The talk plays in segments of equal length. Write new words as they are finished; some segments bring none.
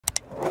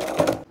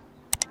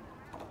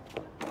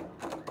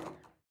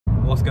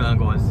What's going on,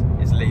 guys?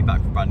 It's Lee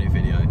back for a brand new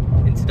video.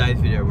 In today's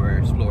video we're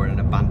exploring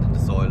an abandoned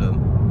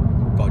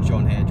asylum. Got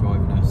John here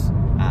driving us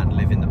and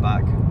Liv in the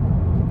back.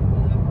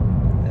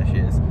 There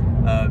she is.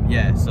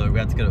 Yeah, so we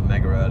had to get up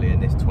mega early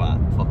and this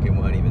twat fucking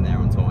weren't even there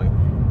on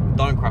time.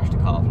 Don't crash the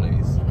car,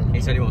 please.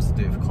 He said he wants to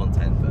do it for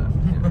content, but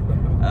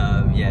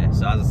yeah,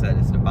 so as I said,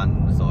 it's an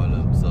abandoned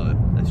asylum, so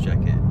let's check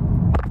it.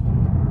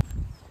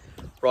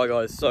 Right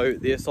guys, so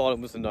the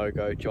asylum was a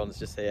no-go. John's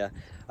just here.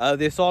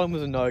 The asylum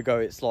was a no-go.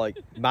 It's like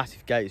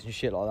massive gates and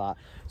shit like that.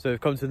 So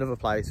we've come to another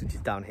place which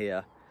is down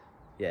here.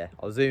 Yeah,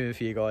 I'll zoom in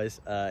for you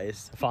guys.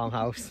 It's a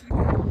farmhouse.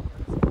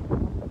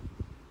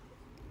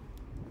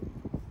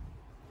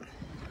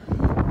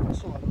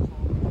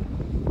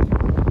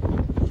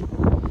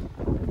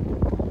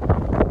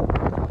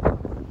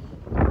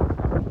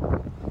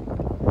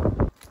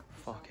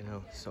 Fucking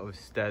hell, so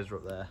stairs are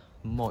up there.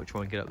 Might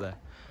try and get up there,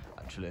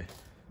 actually.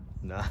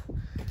 Nah,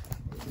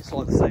 it's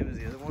like the same as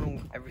the other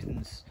one.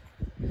 Everything's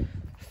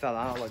fell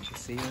out, like you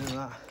see and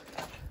that.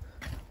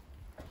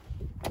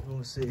 You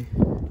want to see?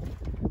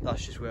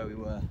 That's just where we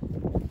were.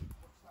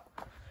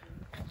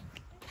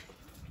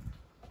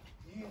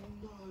 You know.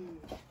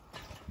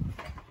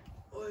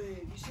 Oi, have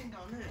you seen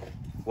down there?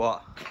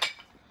 What?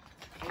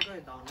 I'm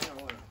going down there,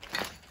 aren't I?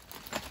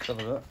 Let's have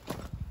a look.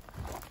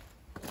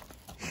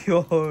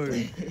 Yo,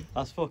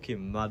 that's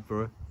fucking mad,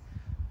 bro. You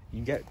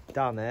can get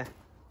down there,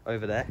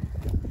 over there.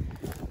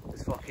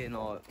 There's fucking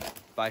like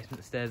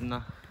basement stairs and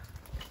that.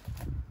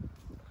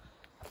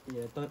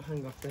 Yeah, don't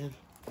hang off there.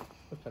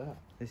 Look at that.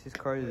 This is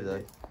crazy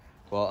though.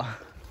 What?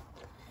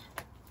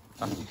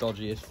 That's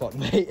dodgy as fuck,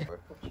 mate.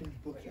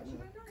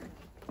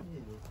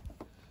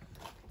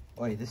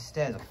 Wait, the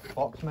stairs are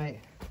fucked, mate.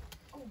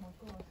 Oh my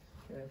god.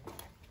 Yeah.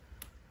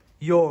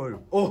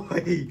 Yo,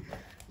 oi!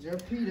 Is there a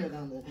pedo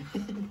down there?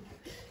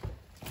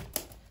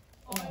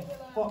 Oh,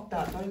 fuck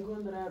that. Don't go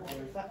under there, bro.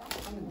 Is that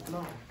something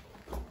blind?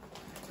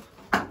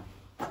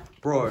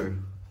 Bro,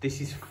 this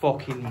is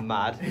fucking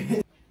mad.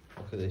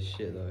 Look at this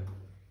shit though.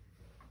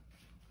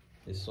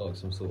 It's like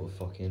some sort of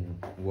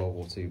fucking World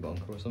War II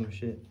bunker or some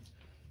shit.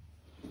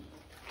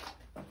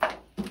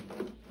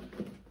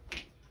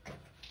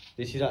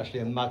 This is actually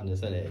a madness,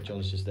 isn't it?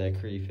 John's just there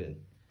creeping.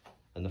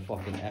 And the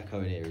fucking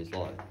echo in here is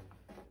like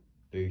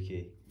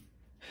spooky.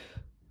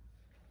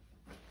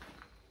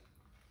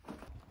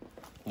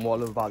 And what I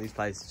love about these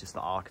places is just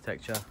the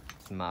architecture.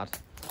 It's mad,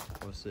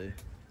 obviously.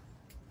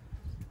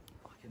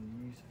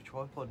 Use a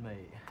tripod,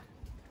 mate.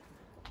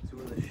 Do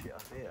all this shit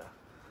up here.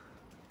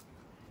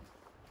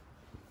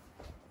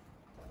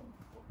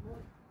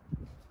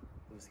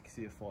 Obviously, you can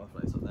see a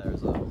fireplace up there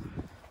as well.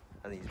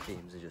 And these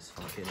beams are just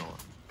fucking on,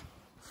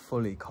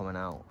 fully coming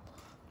out.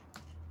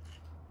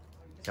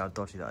 See how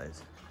dodgy that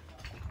is.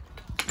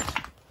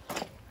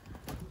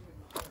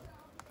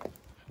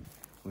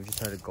 We've just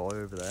had a guy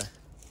over there.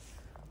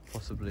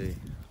 Possibly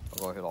a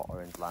guy who like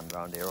owns land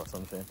around here or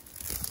something.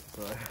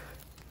 So.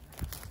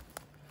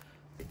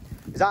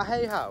 Is that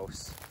Hay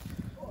House?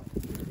 Oh,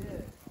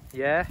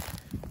 yeah. Yeah? Fucking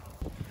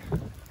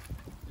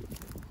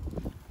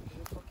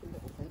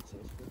little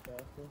fences, be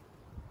careful.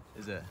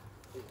 Is it?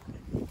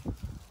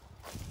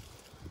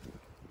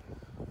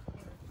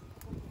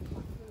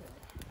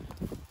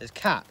 There's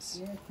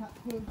cats? Yeah, cat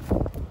food.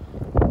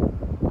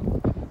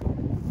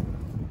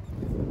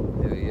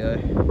 There we go.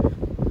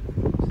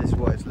 So this is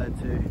what it's led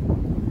to.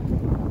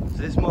 So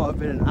this might have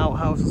been an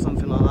outhouse or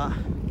something like that.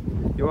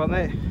 You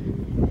alright, mate?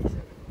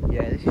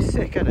 Yeah, this is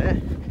sick, isn't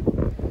it?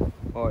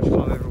 Alright, let's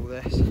climb over all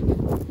this.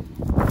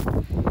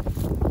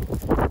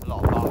 A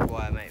lot of barbed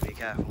wire, mate, be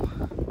careful.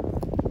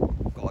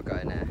 Gotta go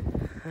in there.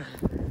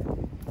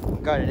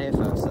 I'm going in here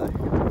first, though.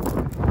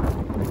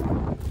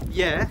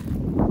 Yeah,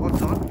 on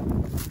time.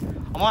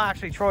 I might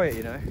actually try it,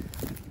 you know.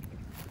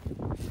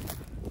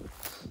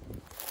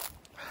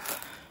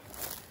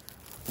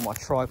 Got my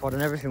tripod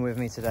and everything with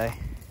me today.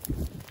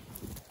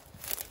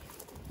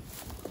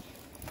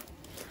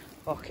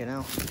 Fucking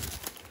hell.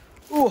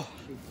 Oh!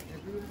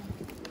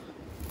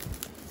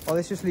 Oh,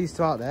 this just leads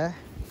to out there.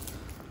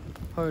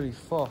 Holy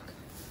fuck.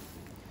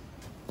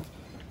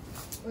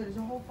 Wait, there's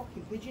a whole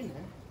fucking pigeon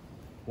there.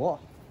 What?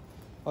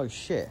 Oh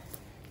shit.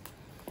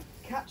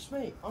 Cats,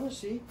 mate,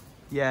 honestly.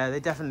 Yeah, they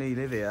definitely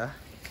live here.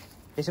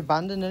 It's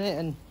abandoned, isn't it?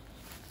 And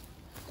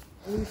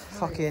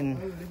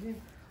fucking...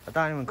 I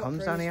don't even come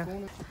down here.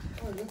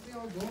 Oh, look, they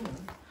all gone,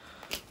 man.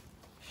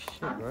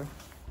 Shit, bro.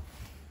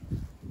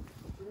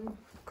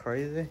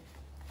 Crazy.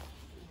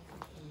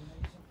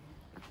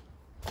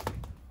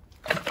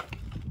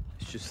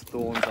 It's just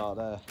thorns out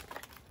there.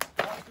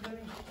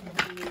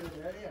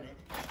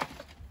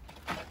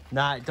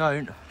 Nah, it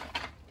don't.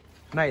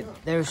 Mate,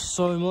 there's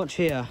so much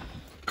here.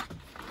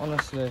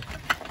 Honestly.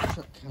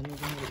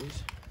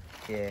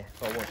 Yeah,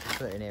 but watch the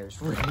foot in here,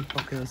 it's really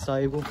fucking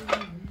unstable.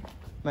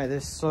 Mate,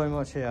 there's so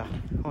much here,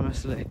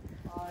 honestly.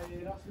 Oh,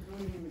 yeah, that's the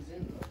building he was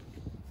in.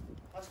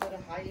 That's where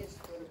the height is,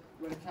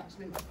 where the cats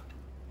live.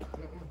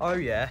 Oh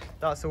yeah,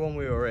 that's the one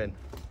we were in.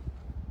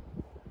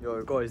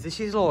 Yo guys, this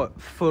is like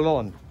full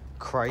on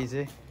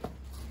crazy.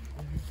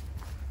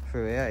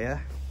 Through here, yeah.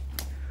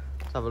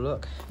 Let's have a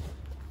look.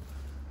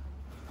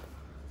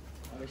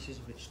 This is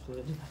a bit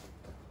split.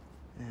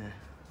 Yeah.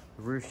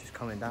 The roof's just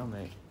coming down,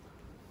 mate.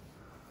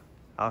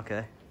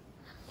 Okay.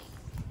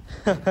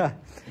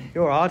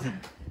 You're odd.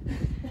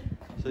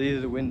 So these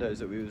are the windows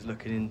that we was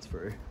looking in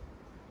through.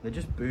 They're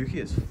just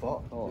booky as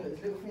fuck. Oh. There's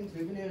little things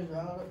living here as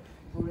well.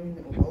 Green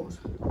little holes.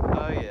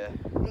 Oh yeah.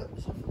 Look,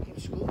 there's a fucking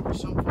skull or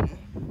something here.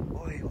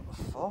 Oi, what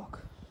the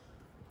fuck?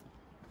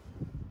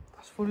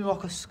 That's fully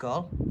like a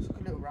skull. It's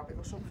like a little rabbit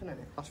or something in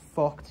it. That's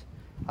fucked.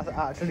 That's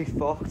actually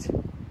fucked.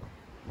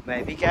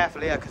 Mate, be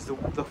careful here, because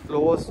the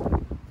floor's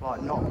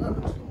like not...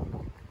 That looks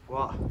like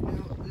What?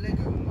 little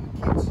Lego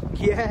kids.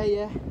 Yeah,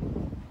 yeah.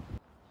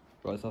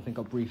 Right, so I think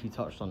I briefly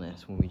touched on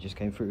this when we just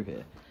came through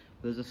here.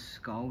 There's a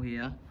skull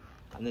here,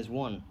 and there's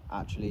one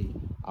actually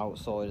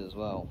outside as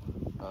well.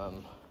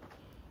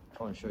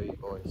 Try and show you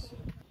guys.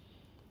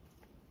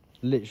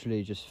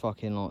 Literally just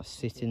fucking like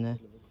sitting there.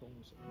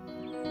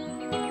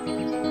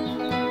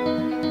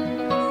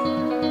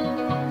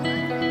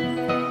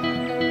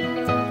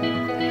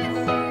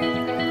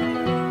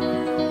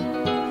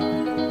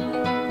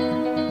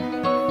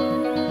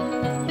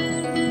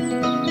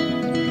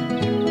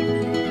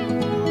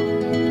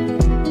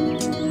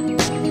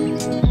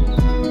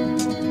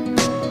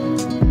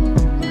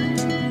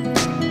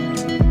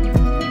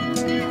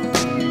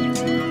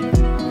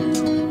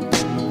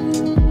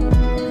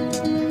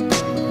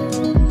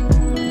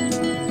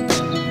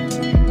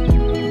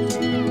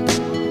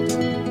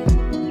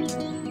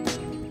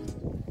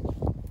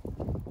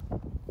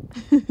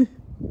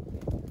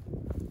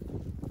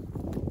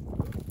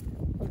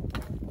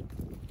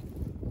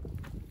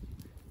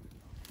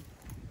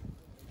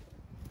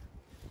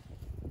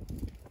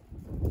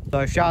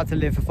 So shout out to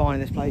Liv for finding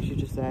this place. You're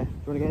just there. Do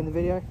you want to get in the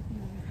video?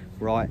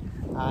 Right.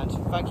 And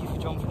thank you for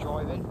John for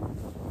driving.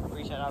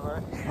 Appreciate that,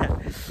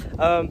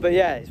 bro. But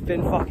yeah, it's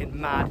been fucking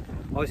mad.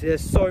 Obviously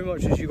there's so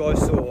much as you guys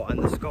saw,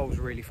 and the skull's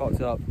really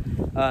fucked up.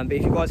 But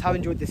if you guys have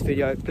enjoyed this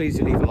video, please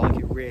do leave a like.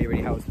 It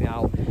really helps me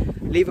out.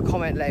 Leave a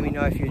comment letting me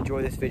know if you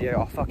enjoy this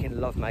video. I fucking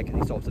love making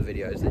these types of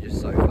videos. They're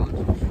just so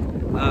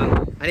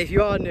fun. And if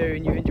you are new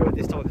and you enjoyed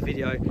this type of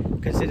video,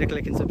 consider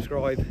clicking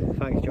subscribe.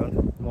 Thanks,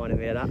 John, reminding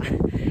me of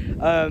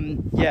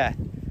that. Yeah,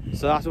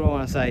 so that's what I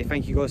want to say.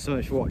 Thank you guys so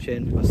much for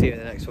watching. I'll see you in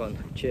the next one.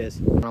 Cheers.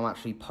 I'm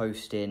actually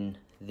posting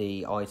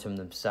the item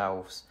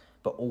themselves,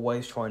 but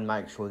always try and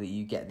make sure that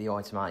you get the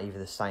item out either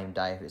the same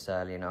day if it's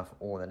early enough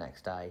or the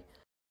next day.